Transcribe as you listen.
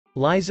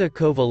Liza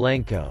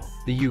Kovalenko,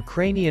 the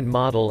Ukrainian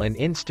model and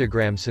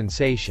Instagram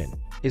sensation,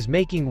 is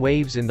making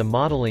waves in the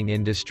modeling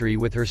industry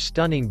with her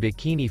stunning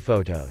bikini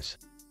photos.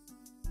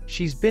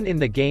 She's been in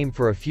the game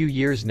for a few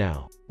years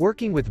now,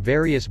 working with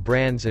various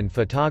brands and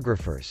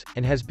photographers,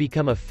 and has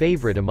become a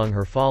favorite among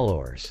her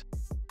followers.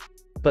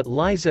 But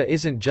Liza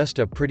isn't just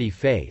a pretty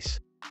face.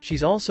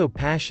 She's also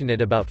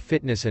passionate about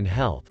fitness and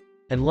health,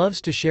 and loves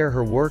to share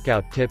her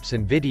workout tips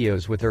and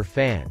videos with her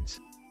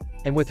fans.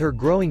 And with her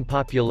growing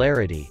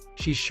popularity,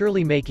 she's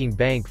surely making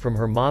bank from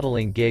her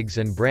modeling gigs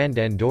and brand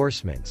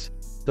endorsements,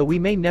 though we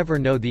may never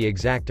know the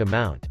exact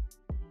amount.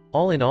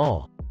 All in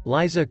all,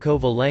 Liza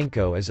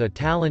Kovalenko is a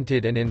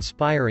talented and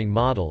inspiring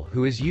model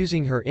who is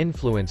using her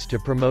influence to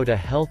promote a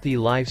healthy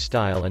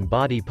lifestyle and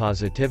body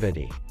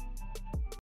positivity.